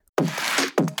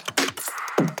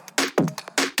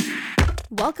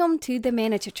Welcome to The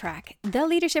Manager Track, the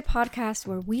leadership podcast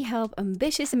where we help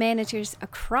ambitious managers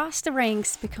across the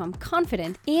ranks become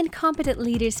confident and competent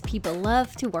leaders people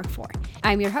love to work for.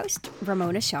 I'm your host,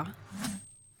 Ramona Shaw.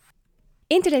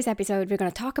 In today's episode, we're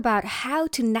going to talk about how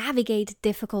to navigate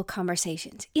difficult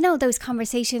conversations. You know, those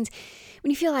conversations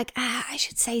when you feel like, I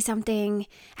should say something,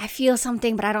 I feel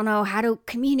something, but I don't know how to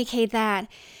communicate that.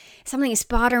 Something is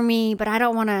bothering me, but I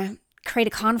don't want to create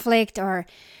a conflict or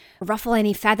ruffle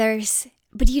any feathers.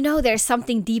 But you know there's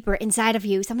something deeper inside of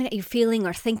you, something that you're feeling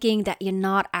or thinking that you're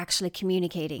not actually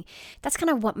communicating. That's kind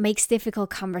of what makes difficult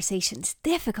conversations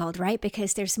difficult, right?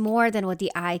 Because there's more than what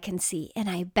the eye can see. And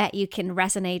I bet you can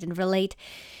resonate and relate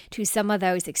to some of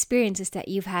those experiences that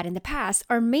you've had in the past,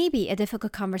 or maybe a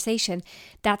difficult conversation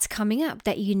that's coming up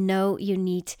that you know you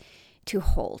need to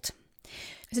hold.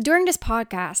 So during this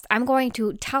podcast, I'm going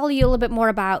to tell you a little bit more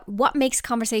about what makes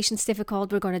conversations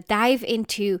difficult. We're going to dive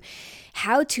into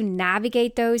how to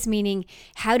navigate those, meaning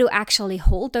how to actually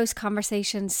hold those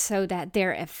conversations so that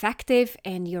they're effective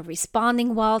and you're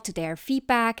responding well to their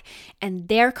feedback and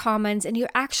their comments, and you're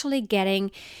actually getting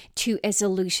to a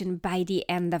solution by the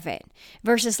end of it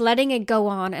versus letting it go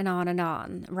on and on and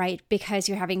on, right? Because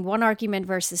you're having one argument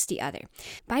versus the other.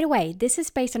 By the way, this is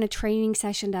based on a training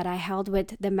session that I held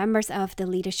with the members of the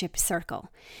Leadership Circle.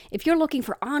 If you're looking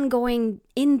for ongoing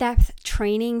in-depth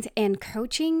trainings and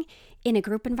coaching in a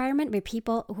group environment with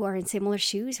people who are in similar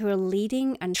shoes, who are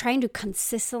leading and trying to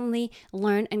consistently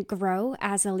learn and grow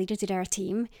as a leader to their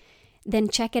team, then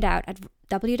check it out at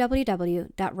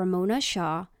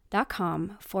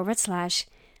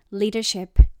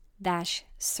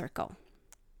www.ramonashaw.com/leadership-circle.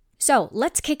 So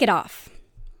let's kick it off.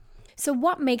 So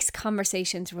what makes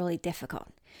conversations really difficult?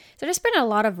 So there's been a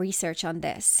lot of research on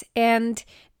this, and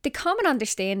the common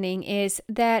understanding is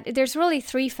that there's really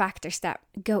three factors that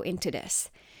go into this.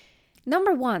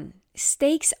 Number one,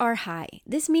 stakes are high.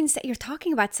 This means that you're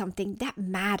talking about something that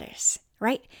matters,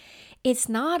 right? It's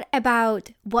not about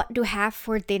what to have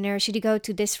for dinner. Should you go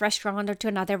to this restaurant or to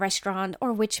another restaurant,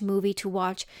 or which movie to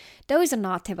watch? Those are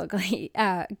not typically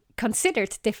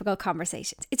considered difficult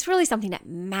conversations. It's really something that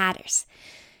matters,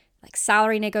 like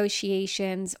salary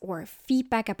negotiations or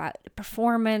feedback about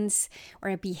performance or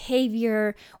a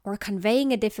behavior or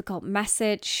conveying a difficult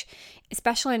message,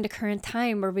 especially in the current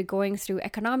time where we're going through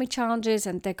economic challenges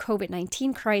and the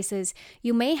COVID-19 crisis.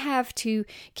 You may have to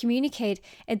communicate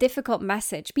a difficult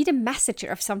message, be the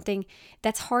messenger of something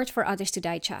that's hard for others to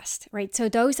digest, right? So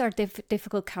those are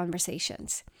difficult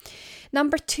conversations.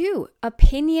 Number two,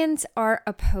 opinions are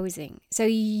opposing. So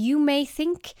you may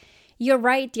think you're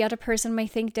right, the other person may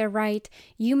think they're right.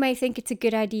 You may think it's a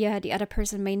good idea, the other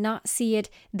person may not see it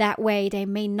that way. They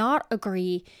may not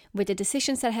agree with the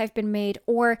decisions that have been made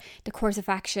or the course of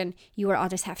action you or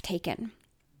others have taken.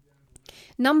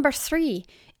 Number three,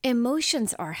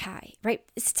 emotions are high, right?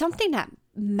 It's something that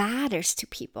matters to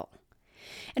people.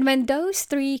 And when those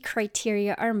three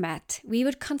criteria are met, we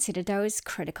would consider those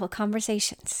critical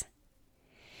conversations.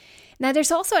 Now,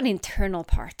 there's also an internal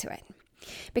part to it.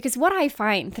 Because what I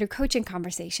find through coaching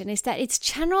conversation is that it's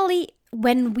generally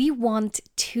when we want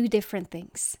two different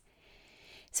things.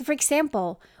 So for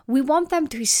example, we want them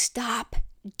to stop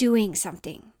doing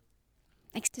something,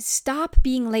 like to stop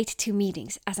being late to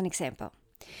meetings, as an example.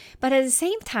 But at the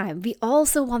same time, we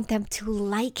also want them to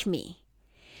like me.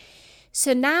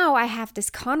 So now I have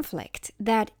this conflict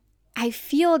that I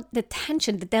feel the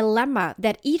tension, the dilemma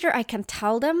that either I can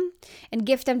tell them and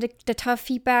give them the tough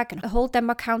feedback and hold them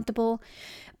accountable,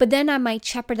 but then I might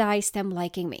jeopardize them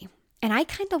liking me. And I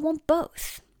kind of want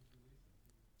both.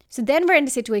 So then we're in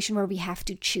the situation where we have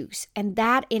to choose. And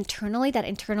that internal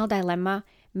dilemma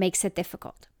makes it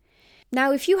difficult.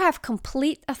 Now, if you have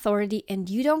complete authority and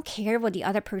you don't care what the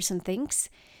other person thinks,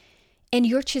 and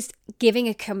you're just giving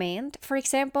a command, for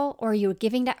example, or you're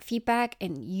giving that feedback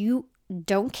and you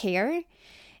don't care,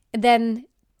 then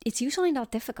it's usually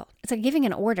not difficult. It's like giving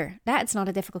an order. That's not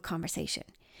a difficult conversation.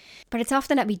 But it's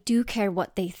often that we do care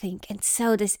what they think, and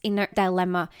so this inner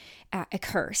dilemma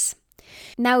occurs.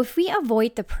 Now, if we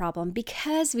avoid the problem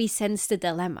because we sense the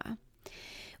dilemma,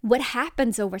 what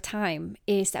happens over time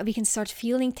is that we can start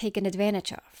feeling taken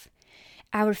advantage of.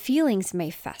 Our feelings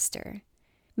may fester.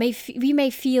 We may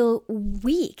feel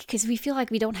weak because we feel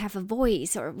like we don't have a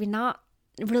voice or we're not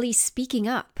really speaking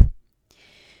up.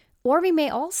 Or we may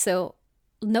also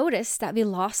notice that we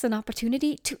lost an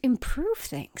opportunity to improve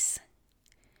things.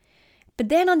 But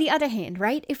then on the other hand,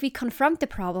 right, if we confront the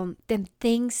problem, then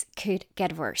things could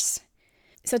get worse.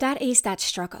 So that is that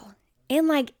struggle. And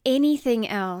like anything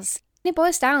else, it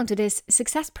boils down to this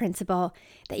success principle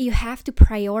that you have to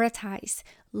prioritize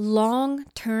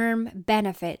long-term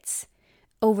benefits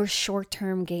over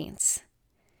short-term gains.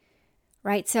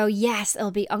 right? So yes,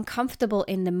 it'll be uncomfortable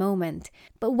in the moment,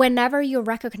 but whenever you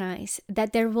recognize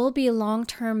that there will be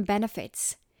long-term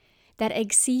benefits that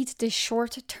exceed the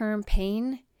short-term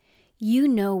pain, you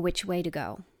know which way to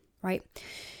go, right?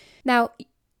 Now,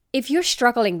 if you're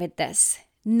struggling with this,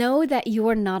 know that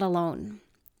you're not alone.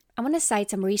 I want to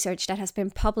cite some research that has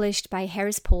been published by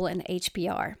Harris Poll and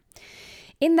HBR.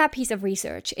 In that piece of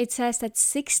research, it says that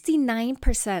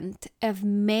 69% of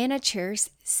managers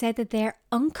said that they're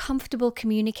uncomfortable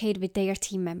communicating with their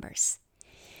team members.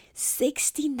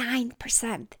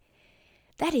 69%.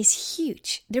 That is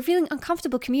huge. They're feeling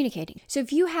uncomfortable communicating. So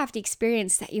if you have the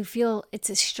experience that you feel it's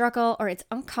a struggle or it's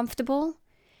uncomfortable,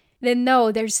 then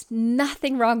no, there's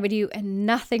nothing wrong with you and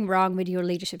nothing wrong with your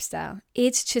leadership style.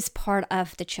 It's just part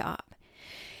of the job.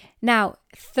 Now,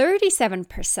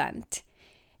 37%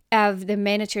 of the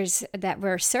managers that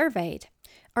were surveyed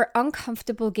are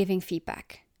uncomfortable giving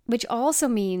feedback, which also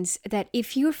means that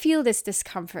if you feel this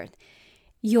discomfort,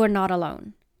 you're not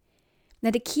alone. Now,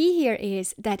 the key here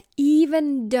is that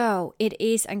even though it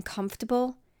is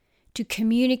uncomfortable to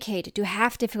communicate, to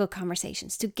have difficult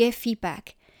conversations, to give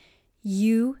feedback,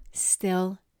 you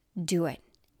still do it.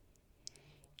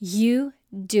 You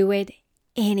do it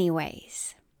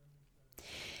anyways.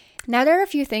 Now, there are a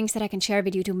few things that I can share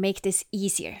with you to make this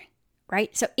easier,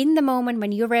 right? So in the moment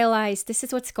when you realize this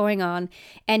is what's going on,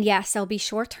 and yes, there'll be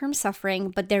short-term suffering,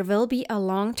 but there will be a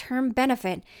long-term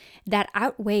benefit that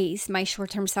outweighs my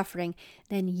short-term suffering,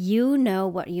 then you know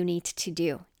what you need to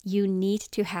do. You need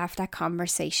to have that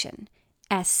conversation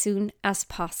as soon as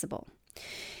possible.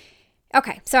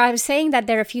 Okay, so I was saying that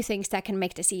there are a few things that can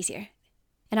make this easier.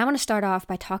 And I want to start off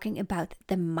by talking about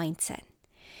the mindset.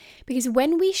 Because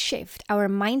when we shift our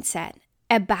mindset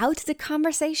about the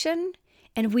conversation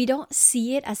and we don't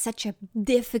see it as such a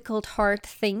difficult, hard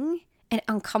thing, an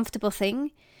uncomfortable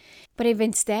thing, but if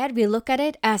instead we look at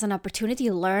it as an opportunity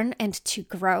to learn and to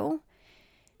grow,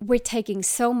 we're taking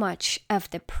so much of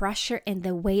the pressure and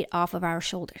the weight off of our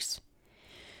shoulders.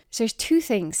 So there's two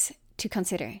things to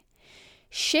consider.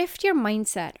 Shift your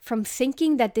mindset from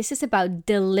thinking that this is about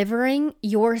delivering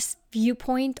your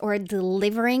viewpoint or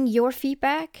delivering your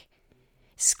feedback.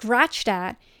 Scratch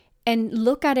that and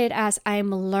look at it as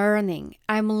I'm learning.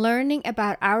 I'm learning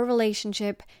about our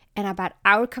relationship and about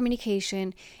our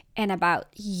communication and about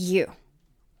you.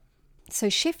 So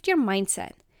shift your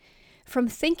mindset from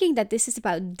thinking that this is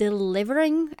about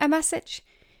delivering a message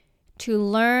to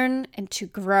learn and to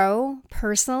grow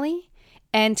personally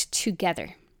and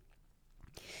together.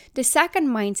 The second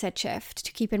mindset shift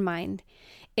to keep in mind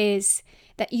is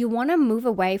that you want to move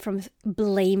away from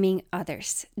blaming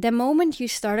others. The moment you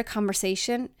start a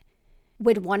conversation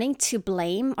with wanting to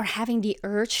blame or having the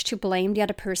urge to blame the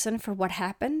other person for what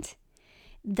happened,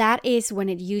 that is when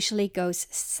it usually goes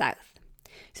south.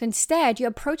 So instead, you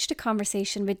approach the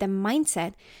conversation with the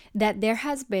mindset that there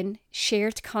has been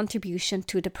shared contribution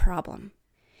to the problem.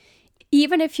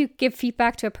 Even if you give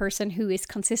feedback to a person who is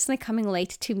consistently coming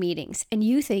late to meetings and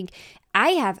you think, I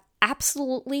have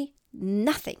absolutely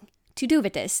nothing to do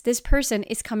with this. This person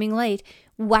is coming late.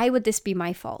 Why would this be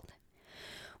my fault?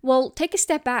 Well, take a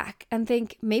step back and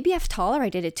think, maybe I've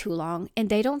tolerated it too long and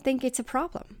they don't think it's a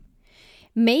problem.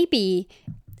 Maybe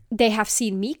they have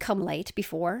seen me come late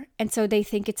before and so they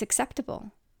think it's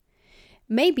acceptable.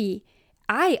 Maybe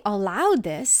I allowed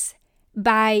this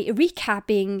by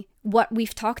recapping what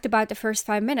we've talked about the first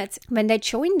 5 minutes when they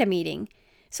joined the meeting.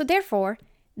 So therefore,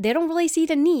 they don't really see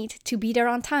the need to be there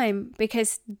on time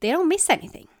because they don't miss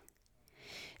anything.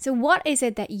 So what is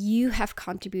it that you have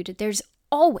contributed? There's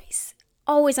always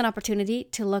an opportunity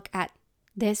to look at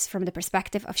this from the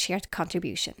perspective of shared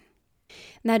contribution.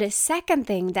 Now, the second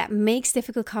thing that makes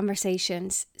difficult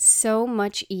conversations so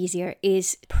much easier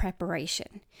is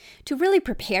preparation. To really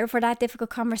prepare for that difficult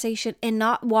conversation and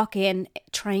not walk in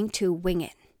trying to wing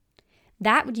it.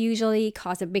 That would usually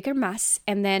cause a bigger mess,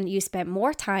 and then you spend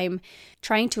more time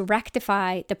trying to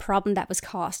rectify the problem that was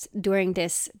caused during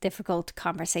this difficult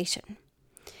conversation.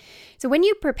 So when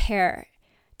you prepare,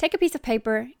 take a piece of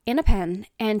paper and a pen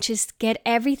and just get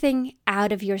everything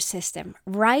out of your system.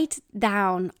 Write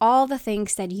down all the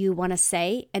things that you want to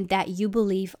say and that you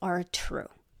believe are true.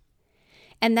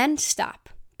 And then stop,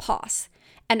 pause,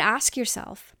 and ask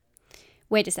yourself,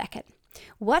 wait a second,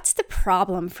 what's the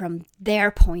problem from their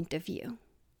point of view?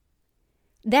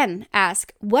 Then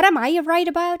ask, what am I right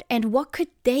about and what could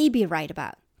they be right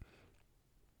about?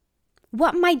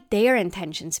 What might their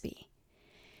intentions be?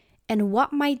 And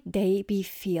what might they be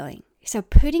feeling? So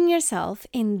putting yourself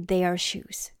in their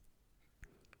shoes.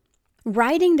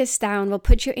 Writing this down will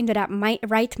put you into that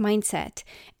right mindset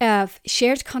of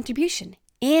shared contribution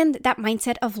and that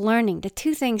mindset of learning, the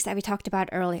two things that we talked about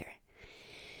earlier.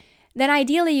 then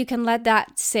ideally you can let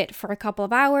that sit for a couple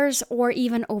of hours or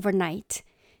even overnight.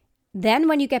 Then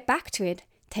when you get back to it,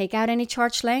 take out any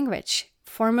charged language.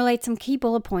 Formulate some key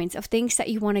bullet points of things that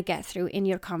you want to get through in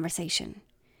your conversation.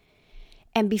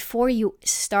 And before you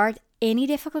start any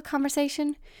difficult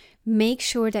conversation, make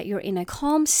sure that you're in a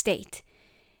calm state.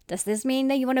 Does this mean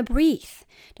that you want to breathe?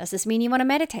 Does this mean you want to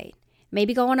meditate?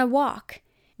 Maybe go on a walk.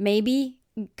 Maybe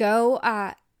go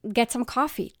get some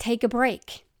coffee. Take a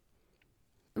break.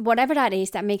 Whatever that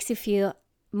is that makes you feel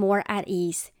more at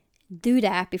ease, do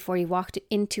that before you walk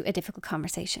into a difficult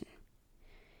conversation.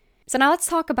 So now let's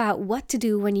talk about what to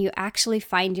do when you actually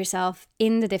find yourself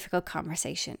in the difficult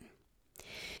conversation.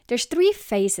 There's 3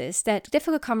 phases that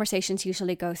difficult conversations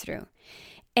usually go through.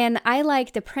 And I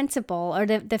like the principle or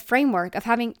the framework of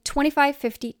having 25,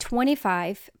 50,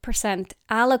 25%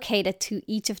 allocated to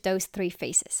each of those 3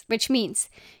 phases, which means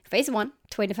phase 1,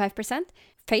 25%,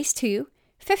 phase 2,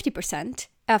 50%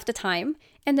 of the time,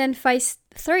 and then phase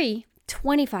 3,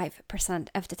 25%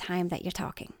 of the time that you're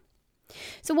talking.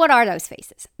 So what are those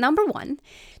phases? Number 1,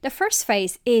 the first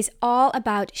phase is all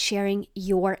about sharing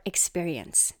your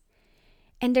experience.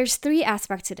 And there's 3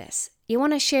 aspects to this. You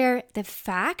want to share the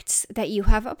facts that you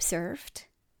have observed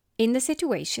in the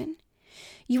situation.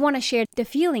 You want to share the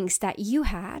feelings that you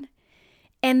had.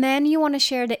 And then you want to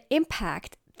share the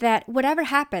impact that whatever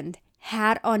happened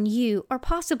had on you or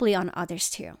possibly on others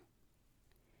too.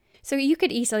 So you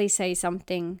could easily say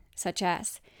something such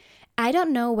as, I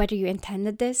don't know whether you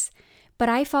intended this, but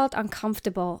I felt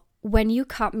uncomfortable when you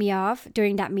cut me off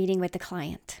during that meeting with the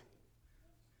client.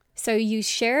 So you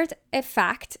shared a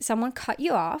fact, someone cut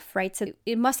you off, right? So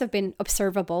it must have been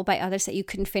observable by others that you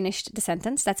couldn't finish the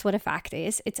sentence. That's what a fact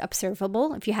is. It's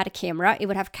observable. If you had a camera, it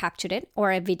would have captured it,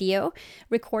 or a video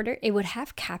recorder, it would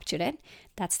have captured it.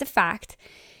 That's the fact.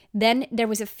 Then there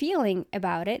was a feeling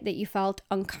about it that you felt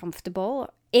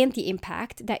uncomfortable and the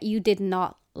impact that you did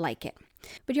not like it.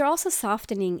 But you're also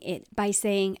softening it by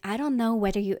saying, I don't know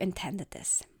whether you intended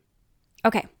this.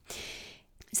 Okay.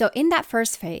 So in that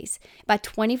first phase, about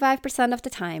 25% of the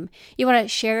time, you want to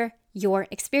share your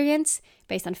experience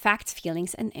based on facts,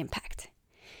 feelings, and impact.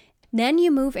 Then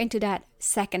you move into that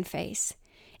second phase.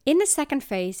 In the second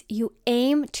phase, you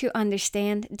aim to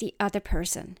understand the other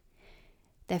person,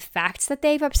 the facts that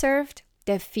they've observed,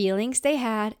 the feelings they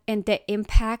had, and the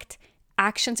impact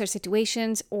actions or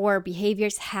situations or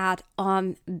behaviors had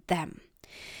on them.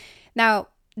 Now,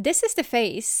 this is the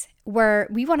phase where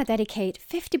we want to dedicate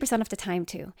 50% of the time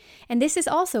to. And this is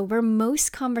also where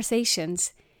most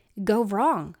conversations go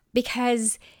wrong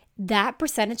because that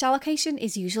percentage allocation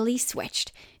is usually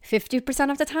switched.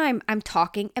 50% of the time, I'm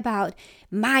talking about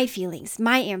my feelings,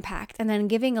 my impact, and then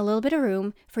giving a little bit of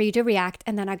room for you to react.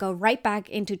 And then I go right back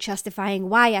into justifying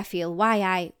why I feel,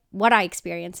 what I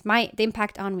experience, the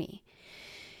impact on me.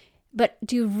 But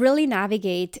to really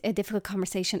navigate a difficult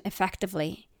conversation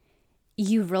effectively,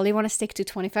 you really want to stick to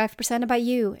 25% about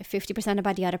you, 50%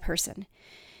 about the other person.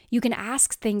 You can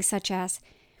ask things such as,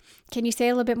 can you say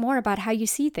a little bit more about how you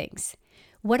see things?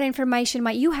 What information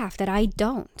might you have that I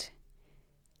don't?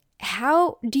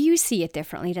 How do you see it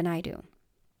differently than I do?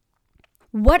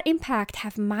 What impact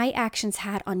have my actions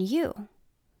had on you?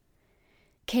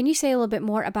 Can you say a little bit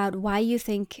more about why you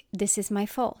think this is my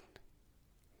fault?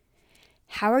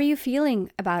 How are you feeling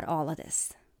about all of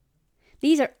this?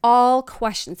 These are all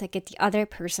questions that get the other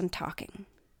person talking.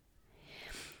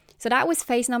 So that was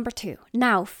phase number 2.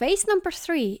 Now, phase number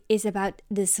 3 is about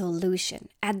the solution.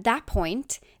 At that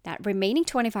point, that remaining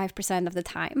 25% of the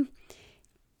time,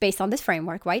 based on this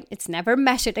framework, right? It's never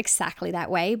measured exactly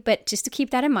that way, but just to keep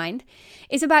that in mind,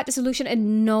 is about the solution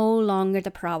and no longer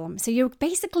the problem. So you're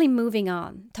basically moving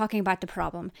on, talking about the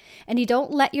problem, and you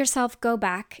don't let yourself go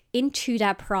back into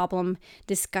that problem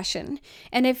discussion.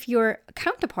 And if your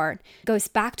counterpart goes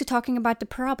back to talking about the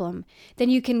problem,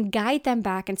 then you can guide them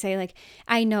back and say like,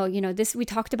 I know, this, we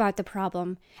talked about the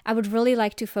problem. I would really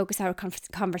like to focus our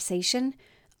conversation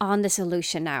on the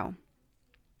solution now.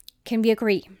 Can we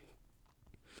agree?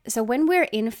 So when we're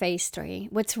in phase 3,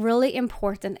 what's really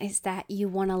important is that you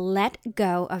want to let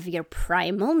go of your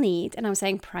primal need, and I'm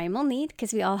saying primal need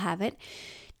because we all have it,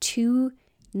 to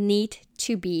need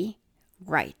to be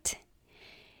right.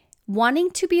 Wanting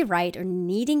to be right or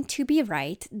needing to be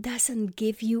right doesn't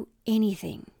give you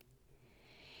anything.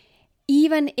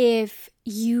 Even if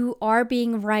you are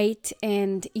being right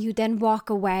and you then walk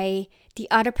away, the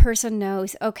other person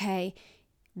knows, okay,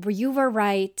 you were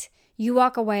right. You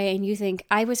walk away and you think,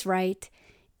 I was right.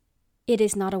 It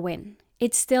is not a win.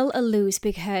 It's still a lose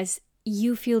because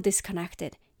you feel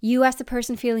disconnected. You as the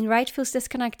person feeling right feels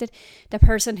disconnected. The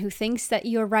person who thinks that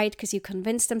you're right because you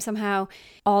convinced them somehow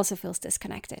also feels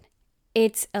disconnected.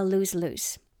 it's a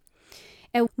lose-lose.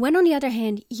 And when, on the other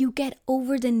hand, you get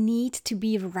over the need to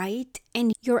be right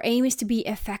and your aim is to be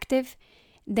effective,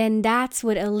 then that's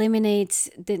what eliminates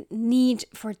the need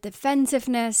for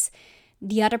defensiveness.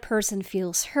 The other person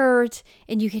feels heard,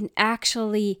 and you can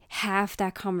actually have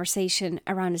that conversation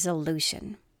around a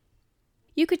solution.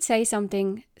 You could say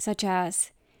something such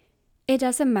as, "It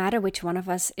doesn't matter which one of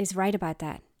us is right about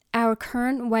that. Our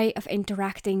current way of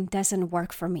interacting doesn't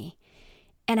work for me.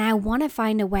 And I want to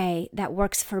find a way that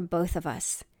works for both of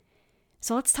us.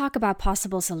 So let's talk about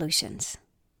possible solutions."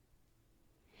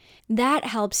 That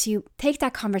helps you take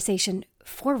that conversation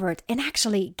forward and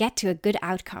actually get to a good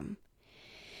outcome.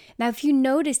 Now, if you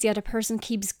notice the other person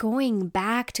keeps going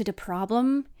back to the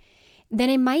problem, then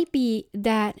it might be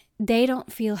that they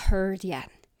don't feel heard yet.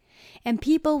 And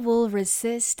people will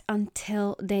resist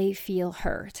until they feel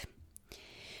heard.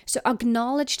 So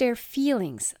acknowledge their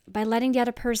feelings by letting the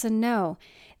other person know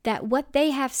that what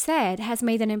they have said has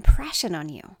made an impression on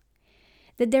you,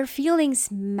 that their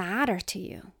feelings matter to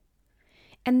you,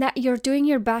 and that you're doing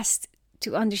your best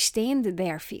to understand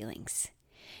their feelings.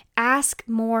 Ask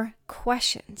more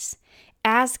questions.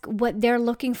 Ask what they're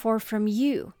looking for from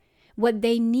you, what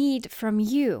they need from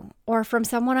you or from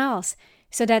someone else,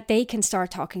 so that they can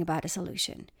start talking about a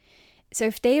solution. So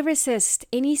if they resist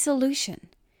any solution,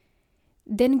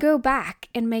 then go back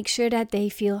and make sure that they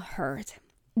feel heard.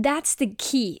 That's the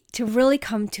key to really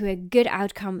come to a good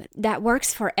outcome that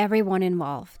works for everyone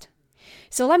involved.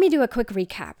 So let me do a quick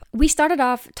recap. We started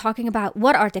off talking about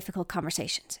what are difficult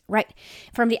conversations, right?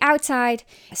 From the outside,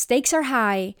 stakes are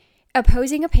high,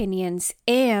 opposing opinions,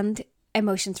 and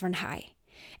emotions run high.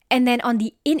 And then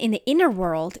in the inner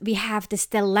world, we have this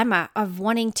dilemma of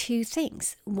wanting two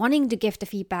things, wanting to give the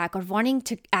feedback or wanting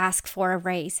to ask for a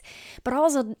raise, but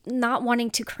also not wanting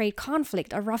to create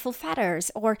conflict or ruffle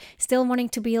feathers or still wanting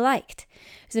to be liked.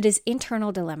 So this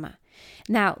internal dilemma.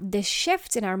 Now, the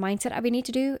shifts in our mindset that we need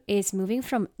to do is moving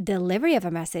from delivery of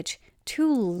a message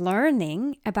to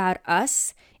learning about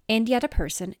us and the other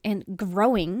person and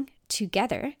growing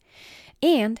together,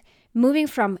 and moving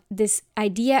from this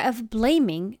idea of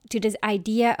blaming to this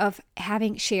idea of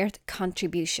having shared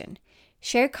contribution.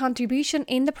 Shared contribution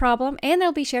in the problem, and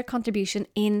there'll be shared contribution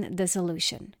in the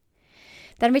solution.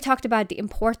 Then we talked about the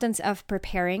importance of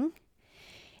preparing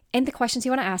and the questions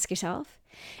you want to ask yourself.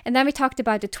 And then we talked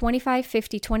about the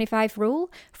 25-50-25 rule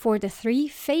for the 3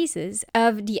 phases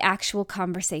of the actual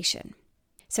conversation.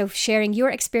 So sharing your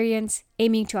experience,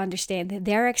 aiming to understand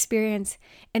their experience,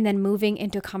 and then moving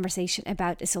into a conversation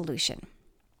about a solution,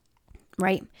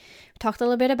 right? We talked a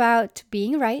little bit about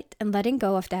being right and letting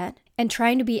go of that and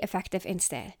trying to be effective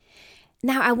instead.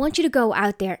 Now, I want you to go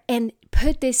out there and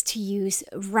put this to use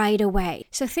right away.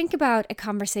 So think about a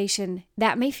conversation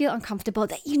that may feel uncomfortable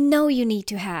that you know you need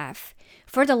to have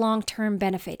for the long-term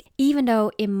benefit, even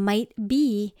though it might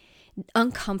be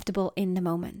uncomfortable in the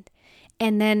moment.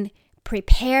 And then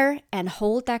prepare and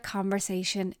hold that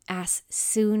conversation as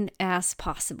soon as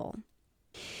possible.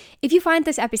 If you find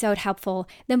this episode helpful,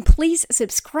 then please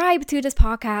subscribe to this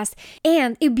podcast,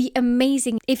 and it'd be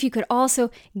amazing if you could also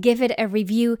give it a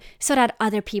review so that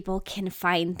other people can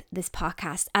find this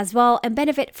podcast as well and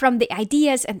benefit from the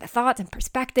ideas and the thoughts and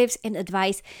perspectives and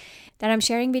advice that I'm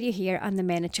sharing with you here on the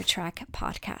Manage Your Track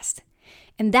podcast.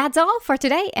 And that's all for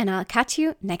today, and I'll catch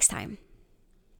you next time.